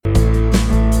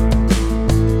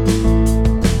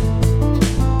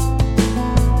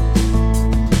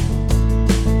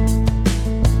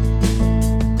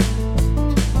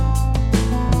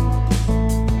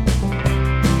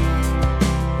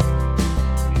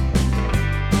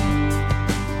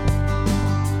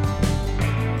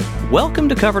Welcome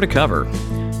to Cover,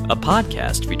 a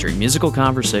podcast featuring musical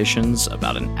conversations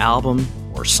about an album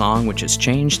or song which has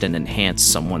changed and enhanced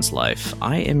someone's life.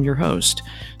 I am your host,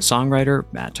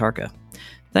 songwriter Matt Tarka.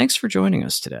 Thanks for joining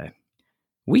us today.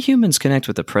 We humans connect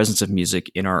with the presence of music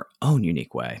in our own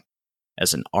unique way.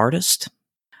 As an artist,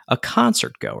 a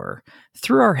concert goer,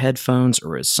 through our headphones,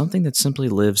 or as something that simply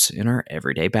lives in our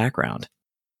everyday background.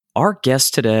 Our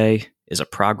guest today is a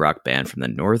prog rock band from the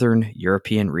Northern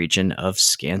European region of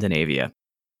Scandinavia.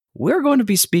 We're going to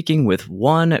be speaking with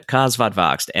one Kas vad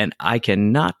Växt, and I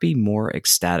cannot be more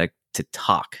ecstatic to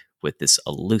talk with this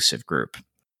elusive group.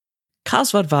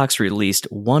 Kas vad Växt released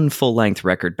one full-length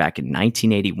record back in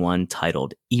 1981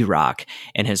 titled Irak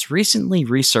and has recently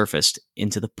resurfaced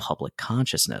into the public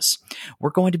consciousness.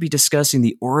 We're going to be discussing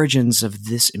the origins of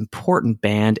this important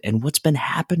band and what's been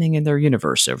happening in their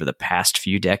universe over the past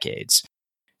few decades.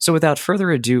 So without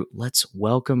further ado, let's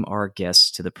welcome our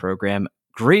guests to the program.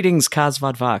 Greetings, Kas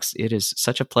vad Växt. It is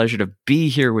such a pleasure to be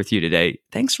here with you today.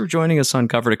 Thanks for joining us on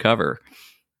Cover to Cover.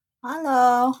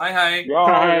 Hello. Hi. Yeah,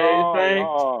 Hi.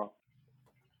 yeah.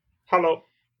 Hello.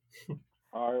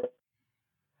 Hi.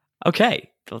 Okay,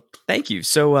 well, thank you.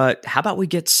 So how about we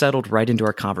get settled right into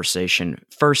our conversation?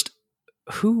 First,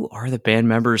 who are the band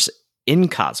members in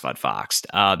Kas vad Växt?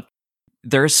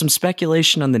 There is some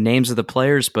speculation on the names of the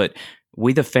players, but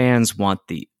we the fans want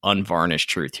the unvarnished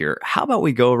truth here. How about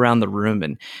we go around the room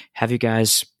and have you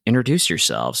guys introduce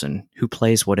yourselves and who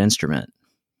plays what instrument?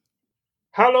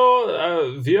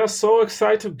 Hello, we are so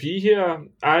excited to be here.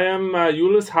 I am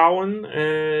Julius Howen.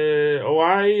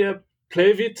 I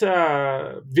play with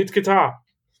guitar.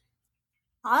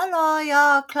 Hello,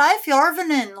 ja, Clive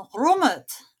Jorvinen, Rummet.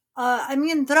 I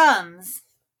mean drums.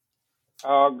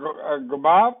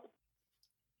 Gebab?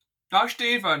 Ja,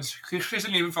 Stefans.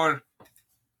 Christen liebevoll.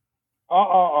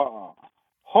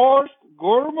 Horst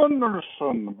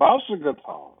Gurmansson, bass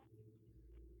guitar.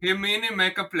 Hermine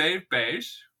Mecca played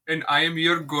bass, and I am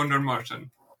your Gunnar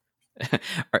Martin.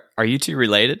 Are you two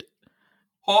related?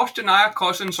 Horst and I are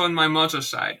cousins on my mother's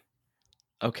side.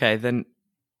 Okay, then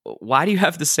why do you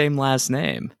have the same last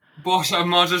name? Both our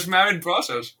mothers married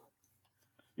brothers.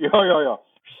 Yeah.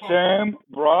 Same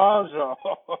brother.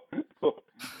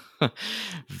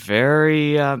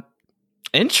 Very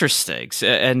interesting.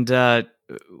 And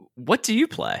what do you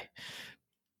play?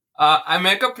 I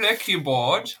make a play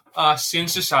keyboard,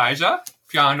 synthesizer,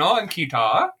 piano, and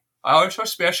guitar. I also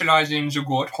specialize in the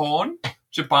goat horn,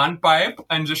 the bandpipe,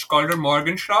 and the Skulder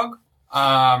Morgenschlag.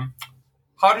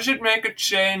 How does it make it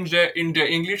change in the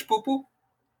English, poo-poo?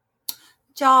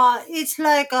 Ja, it's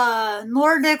like a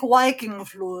Nordic Viking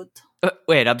flute.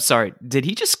 Wait, I'm sorry. Did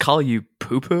he just call you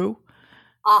poo-poo?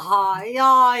 Aha,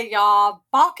 yeah.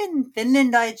 Back in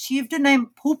Finland, I achieved the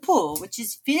name Pupu, which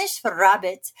is Finnish for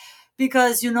rabbit,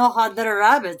 because you know how the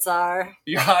rabbits are.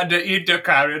 Yeah, they eat the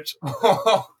carrots.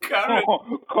 Carrots.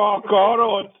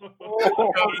 Carrot.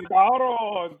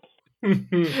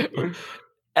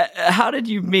 How did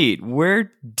you meet?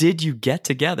 Where did you get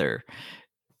together?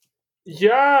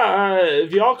 Yeah,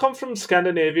 we all come from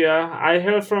Scandinavia. I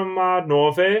hail from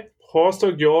Norway. Horst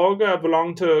og Georg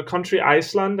belong to country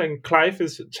Iceland, and Clive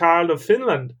is a child of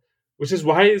Finland, which is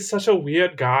why he's such a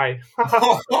weird guy.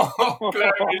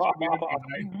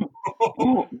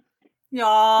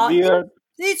 Yeah, Weird.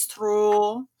 it's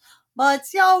true. But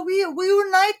yeah, we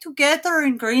unite together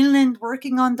in Greenland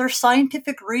working on their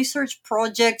scientific research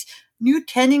project, New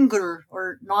Teninger,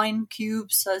 or Nine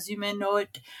Cubes, as you may know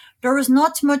it. There was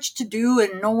not much to do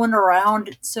and no one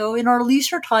around, so in our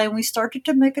leisure time, we started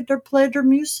to play their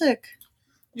music.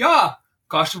 Yeah,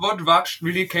 Kas vad Växt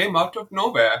really came out of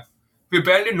nowhere. We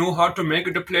barely knew how to make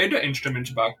it to play the instruments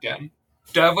back then.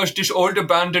 There was this old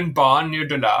abandoned barn near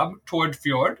the lab toward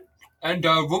fjord, and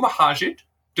rumor has it,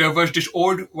 there was this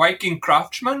old Viking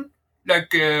craftsman,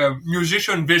 like a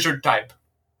musician wizard type.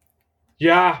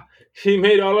 Yeah, he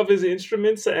made all of his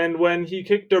instruments, and when he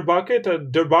kicked their bucket,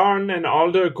 their barn and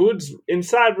all their goods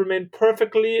inside remained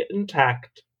perfectly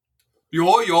intact.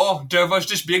 Jo, there was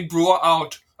this big brewer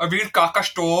out, a real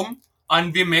storm,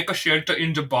 and we make a shelter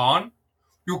in the barn.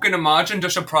 You can imagine the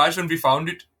surprise when we found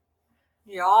it.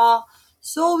 Yeah,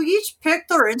 so we each picked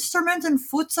our instrument and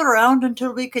foots around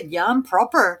until we could yam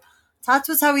proper. That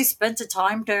was how we spent the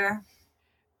time there.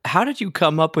 How did you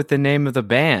come up with the name of the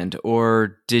band,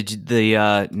 or did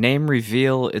the name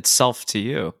reveal itself to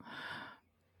you?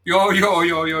 Yo. A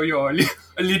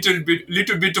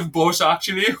little bit of both,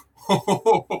 actually.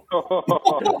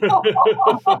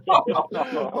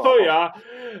 Oh yeah,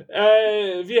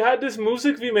 we had this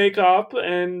music we make up,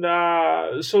 and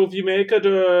so we make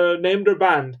the name the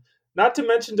band. Not to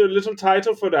mention the little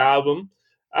title for the album.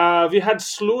 We had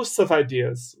sleuths of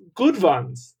ideas, good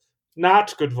ones,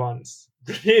 not good ones,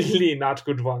 really not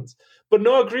good ones. But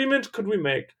no agreement could we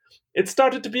make. It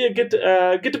started to get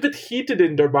a bit heated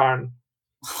in der barn.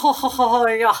 Oh,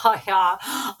 yeah.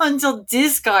 Until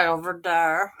this guy over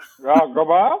there. Yeah, go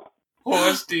back.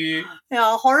 Horsty.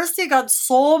 Yeah, Horsey got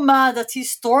so mad that he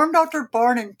stormed out her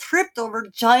barn and tripped over a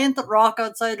giant rock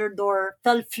outside her door,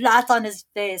 fell flat on his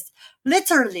face,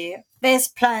 literally face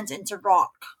plant into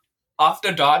rock.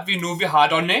 After that, we knew we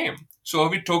had our name. So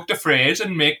we took the phrase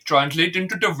and translate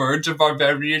into the words of our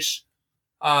various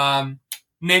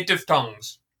native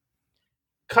tongues.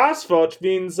 Kasvot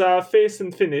means face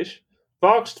in Finnish,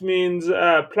 Voxt means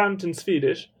plant in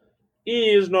Swedish,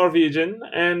 E is Norwegian,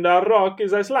 and rock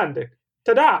is Icelandic.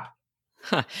 Ta-da!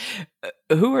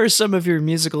 Who are some of your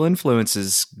musical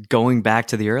influences going back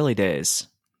to the early days?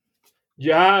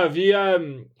 Ja, we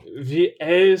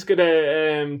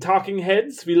älskade Talking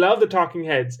Heads. We love the Talking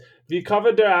Heads. We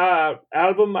covered their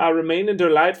album Remain in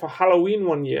Their Light for Halloween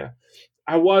one year.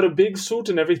 I wore a big suit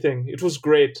and everything. It was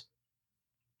great.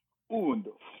 Und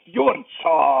Fjordsa.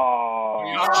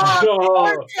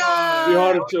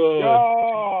 Fjordtud.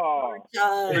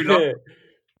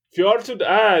 Fjordtud,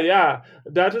 yeah.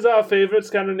 That is our favorite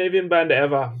Scandinavian band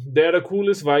ever. They're the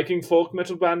coolest Viking folk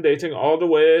metal band dating all the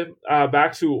way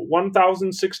back to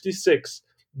 1066.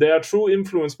 They are true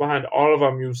influence behind all of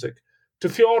our music. To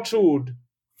Fjordtud.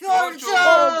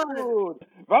 Fjordtud!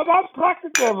 Vad var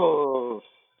Practicals?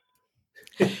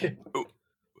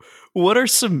 What are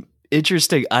some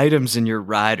interesting items in your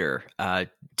rider?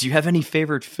 Do you have any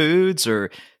favorite foods or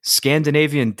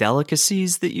Scandinavian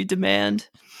delicacies that you demand?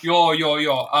 Yo.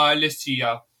 Let's see.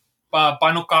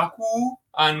 Panokaku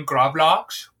and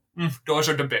gravlax. Those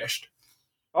are the best.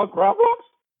 Oh, Gravlax?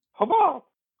 How about?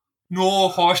 No,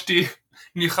 Horsty.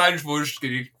 Nicht ganz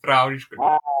wurstig. Traurig.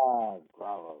 Gravlax.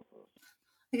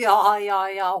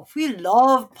 Yeah. We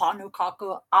love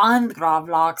Panukaku and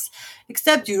Gravlax.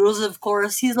 Except Jules, of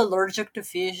course. He's allergic to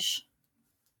fish.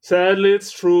 Sadly,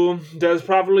 it's true. There's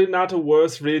probably not a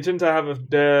worse region to have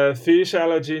the fish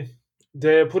allergy.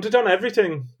 They put it on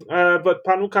everything. But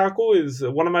Panukaku is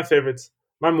one of my favorites.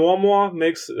 My mormor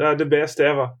makes the best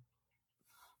ever.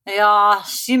 Yeah,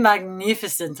 she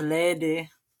magnificent lady.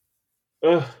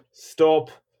 Ugh, stop.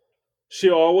 She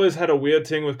always had a weird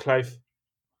thing with Clive.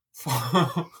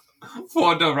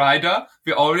 For the rider,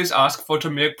 we always ask for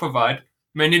to provide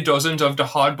many dozens of the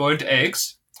hard-boiled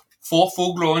eggs, 4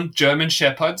 full-grown German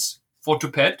shepherds for to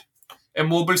pet, a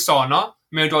mobile sauna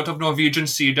made out of Norwegian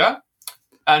cedar,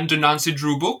 and the Nancy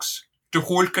Drew books, the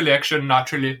whole collection,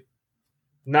 naturally.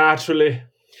 Naturally.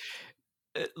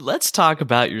 Let's talk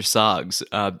about your songs.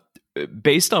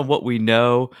 Based on what we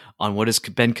know on what has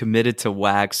been committed to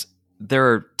Wax, there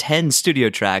are 10 studio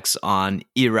tracks on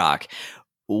Iraq.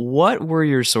 What were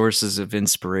your sources of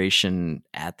inspiration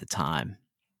at the time?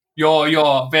 Well,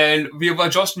 we were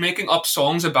just making up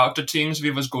songs about the things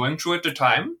we was going through at the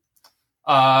time.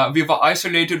 We were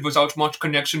isolated without much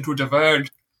connection to the world,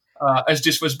 as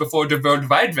this was before the World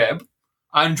Wide Web.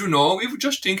 And we were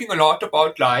just thinking a lot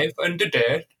about life and the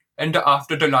death, and the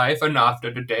after the life and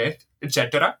after the death,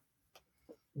 etc.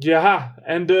 Yeah,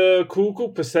 and the cuckoo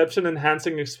perception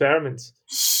enhancing experiments.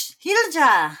 Shh,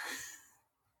 Hilja!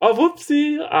 Oh,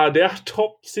 whoopsie! They're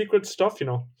top secret stuff,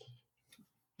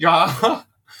 Yeah,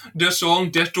 the song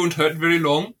Death Don't Hurt Very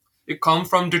Long, it comes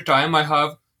from the time I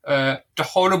have the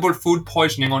horrible food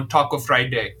poisoning on Taco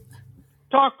Friday.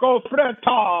 Taco Frita.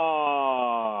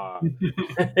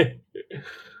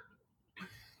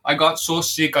 I got so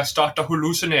sick I started to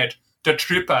hallucinate. The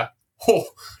tripper.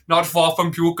 Not far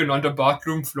from puking on the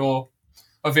bathroom floor,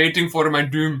 awaiting for my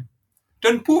doom.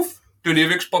 Then poof, the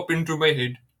lyrics pop into my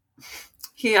head.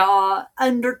 Yeah,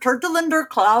 under Turtle and Their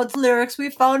Clouds lyrics we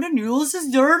found in Jules'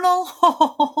 journal.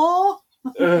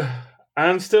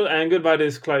 I'm still angered by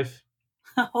this, Clive.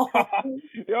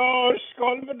 Yo,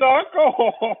 skål med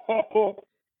Taco.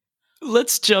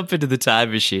 Let's jump into the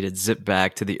time machine and zip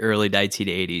back to the early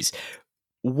 1980s.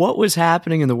 What was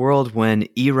happening in the world when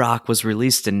Iraq was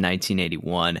released in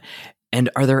 1981? And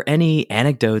are there any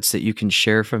anecdotes that you can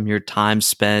share from your time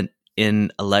spent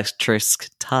in Electric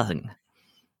Tongue?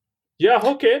 Yeah,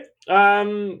 okay.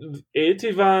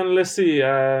 81, let's see.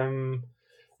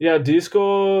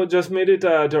 Disco just made it.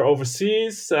 They're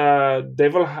overseas.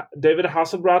 David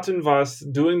Hasselbratten was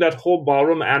doing that whole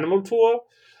Ballroom Animal tour.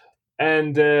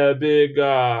 And the big,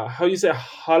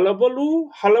 hullabaloo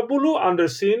on the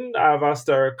scene was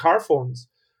their car phones.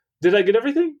 Did I get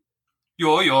everything?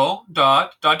 Yo,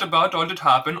 that about all that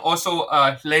happened. Also,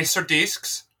 laser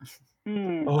discs.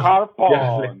 Car phone.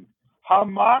 Yeah. How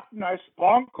much nice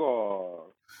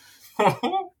bunker.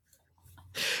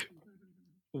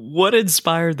 What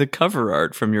inspired the cover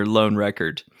art from your lone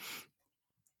record?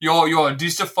 Yo,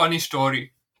 this is a funny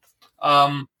story.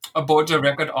 About the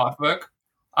record artwork.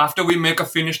 After we make a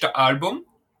finished album,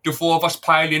 the four of us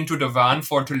pile into the van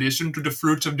for to listen to the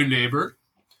fruits of the labor.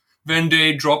 When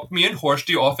they dropped me and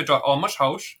Horsty off at our Alma's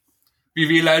house, we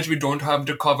realized we don't have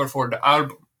the cover for the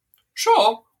album.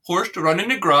 So, Horst run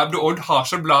and grab the old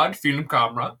Hasselblad film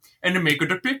camera and make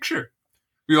it a picture.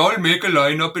 We all make a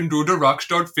lineup and do the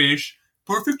rockstar face,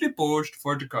 perfectly posed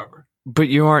for the cover. But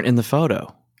you aren't in the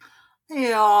photo.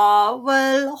 Yeah,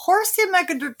 well, Horsey make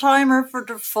the timer for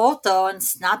their photo and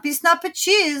snappy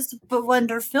cheese, but when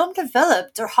their film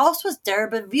developed, their house was there,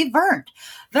 but we weren't.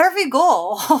 There we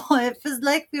go. It was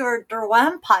like we were their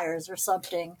vampires or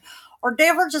something. Or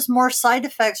they were just more side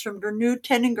effects from their new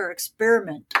Tenninger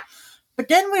experiment. But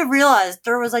then we realized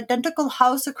there was identical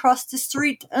house across the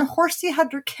street, and Horsey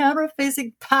had their camera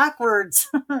facing backwards.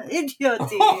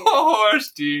 Idioty.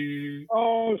 Horsty!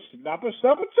 Oh, snappa,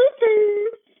 snappa,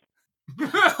 choo-choo.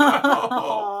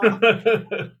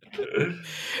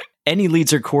 Any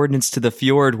leads or coordinates to the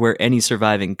fjord where any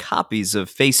surviving copies of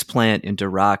Faceplant into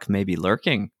Rock may be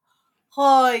lurking?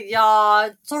 Oh, yeah.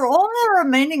 Their only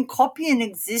remaining copy in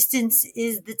existence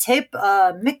is the tape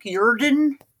Mick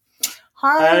Jordan.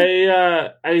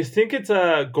 I think it's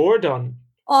Gordon.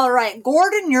 All right,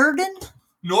 Gordon Jordan.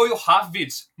 No, you have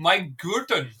it. My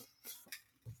Gurton.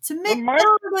 To Mick My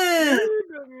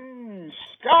Jordan.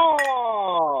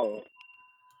 Skull.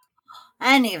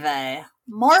 Anyway,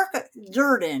 Mark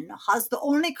Jordan has the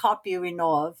only copy we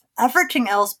know of. Everything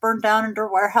else burned down in their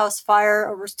warehouse fire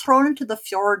or was thrown into the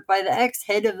fjord by the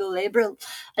ex-head of the label,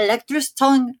 Electrus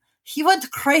Tongue. He went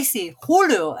crazy,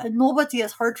 Hulu, and nobody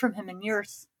has heard from him in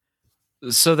years.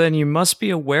 So then you must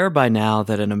be aware by now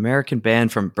that an American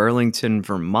band from Burlington,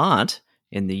 Vermont,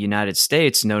 in the United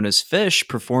States, known as Phish,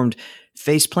 performed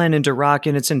Faceplant into Rock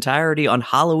in its entirety on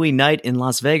Halloween night in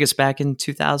Las Vegas back in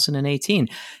 2018.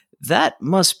 That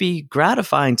must be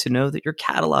gratifying to know that your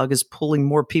catalog is pulling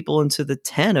more people into the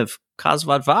tent of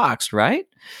Kasvat Vox, right?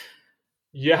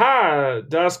 Yeah,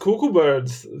 das Cuckoo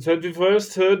Birds. When we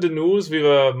first heard the news, we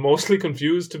were mostly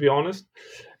confused, to be honest.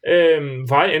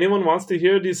 Why anyone wants to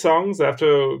hear these songs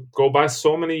after go by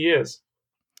so many years.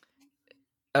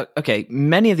 Okay,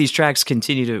 many of these tracks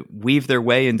continue to weave their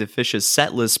way into Phish's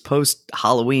setlist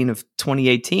post-Halloween of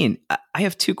 2018. I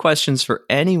have two questions for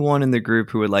anyone in the group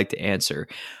who would like to answer.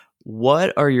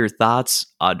 What are your thoughts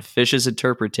on Phish's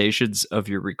interpretations of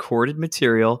your recorded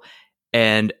material?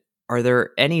 And are there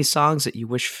any songs that you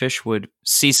wish Phish would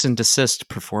cease and desist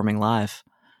performing live?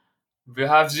 We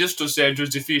have this to say to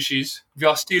the fishies. We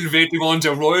are still waiting on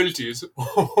the royalties.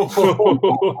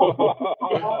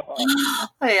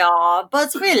 Yeah,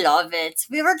 but we love it.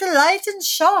 We were delighted and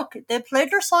shocked. They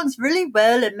played their songs really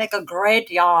well and make a great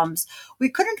yams. We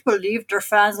couldn't believe their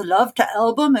fans loved the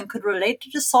album and could relate to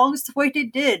the songs the way they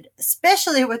did,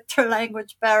 especially with their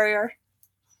language barrier.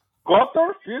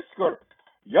 Gotter Fisker.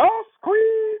 Yes,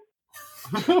 queen.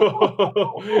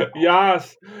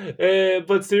 Yes,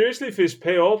 but seriously, Phish,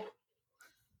 pay up.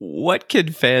 What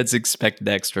can fans expect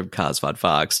next from Kasvat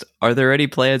Vox? Are there any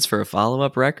plans for a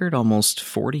follow-up record almost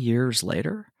 40 years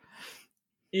later?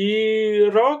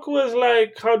 Rock was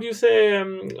like, how do you say,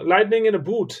 lightning in a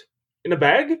boot? In a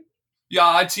bag? Yeah,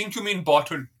 I think you mean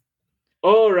bottle.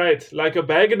 Oh, right, like a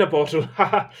bag in a bottle.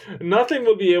 Nothing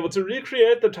will be able to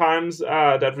recreate the times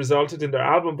that resulted in their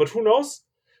album, but who knows?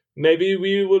 Maybe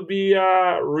we will be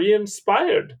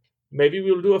re-inspired. Maybe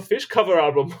we'll do a Phish cover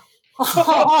album.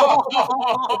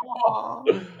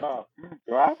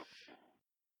 What?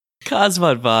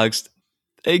 Kasvat Vox,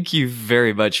 thank you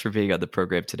very much for being on the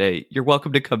program today. You're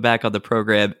welcome to come back on the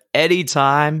program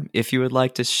anytime if you would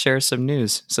like to share some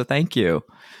news. So thank you.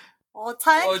 Oh,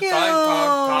 thank you.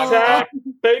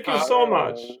 Thank you so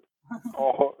much.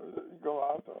 Oh, go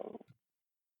out.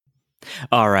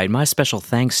 All right, my special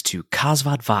thanks to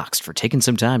Kasvat Vox for taking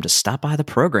some time to stop by the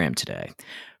program today.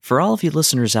 For all of you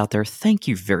listeners out there, thank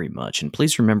you very much, and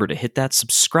please remember to hit that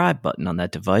subscribe button on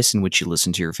that device in which you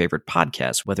listen to your favorite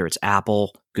podcast, whether it's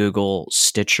Apple, Google,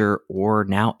 Stitcher, or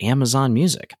now Amazon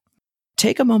Music.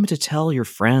 Take a moment to tell your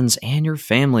friends and your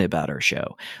family about our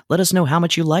show. Let us know how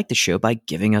much you like the show by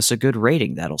giving us a good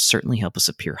rating. That'll certainly help us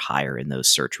appear higher in those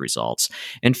search results.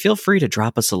 And feel free to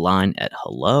drop us a line at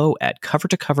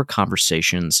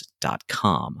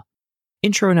hello@covertocoverconversations.com.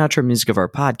 Intro and outro music of our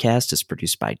podcast is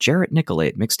produced by Jarrett Nicolay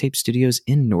at Mixtape Studios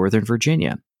in Northern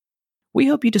Virginia. We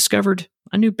hope you discovered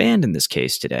a new band in this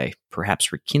case today,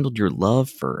 perhaps rekindled your love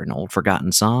for an old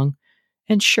forgotten song,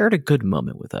 and shared a good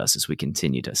moment with us as we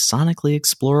continue to sonically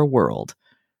explore a world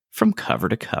from cover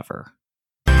to cover.